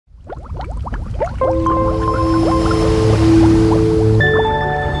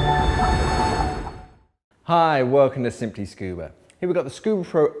Hi, welcome to Simply Scuba. Here we've got the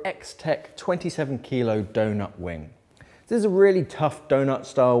Scubapro XTek 27 kilo donut wing. This is a really tough donut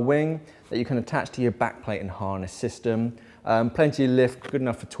style wing that you can attach to your backplate and harness system. Plenty of lift, good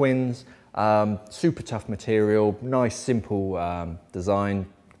enough for twins, super tough material, nice simple design,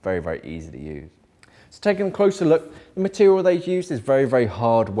 very easy to use. So taking a closer look, the material they've used is very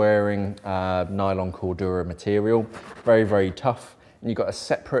hard wearing nylon Cordura material, very tough. And you've got a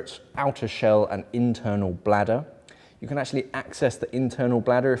separate outer shell and internal bladder. You can actually access the internal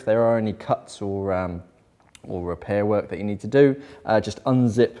bladder if there are any cuts or repair work that you need to do. Just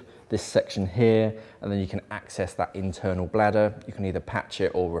unzip this section here, and then you can access that internal bladder. You can either patch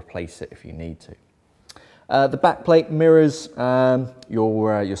it or replace it if you need to. The backplate mirrors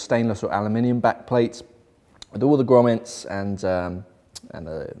your stainless or aluminium backplates with all the grommets and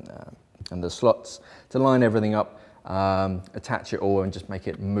the slots to line everything up. Attach it all and just make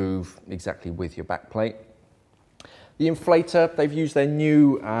it move exactly with your backplate. The inflator, they've used their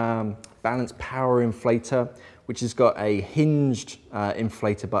new Balance Power inflator, which has got a hinged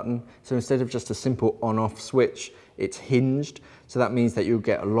inflator button. So instead of just a simple on-off switch, it's hinged. So that means that you'll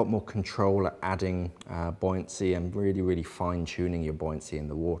get a lot more control at adding buoyancy and really fine-tuning your buoyancy in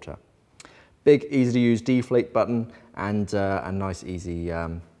the water. Big, easy to use deflate button and a nice, easy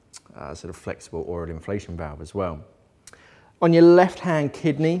sort of flexible oil inflation valve as well. On your left-hand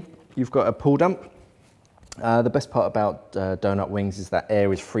kidney, you've got a pull dump. The best part about donut wings is that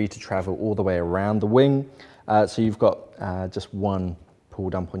air is free to travel all the way around the wing. So you've got just one pull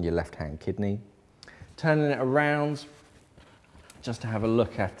dump on your left-hand kidney. Turning it around, just to have a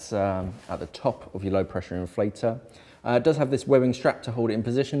look at the top of your low-pressure inflator. It does have this webbing strap to hold it in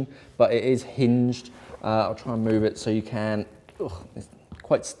position, but it is hinged. I'll try and move it so you can. It's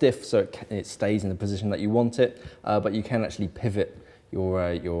quite stiff, so it stays in the position that you want it, but you can actually pivot your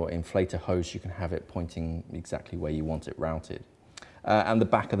inflator hose. You can have it pointing exactly where you want it routed. And the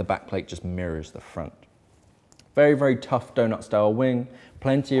back of the backplate just mirrors the front. Very tough donut style wing,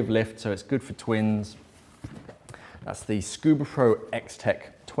 plenty of lift, so it's good for twins. That's the Scubapro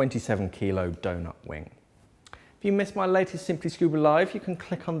XTek 27 kilo donut wing. If you missed my latest Simply Scuba Live, you can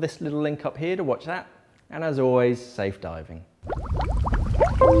click on this little link up here to watch that. And as always, safe diving.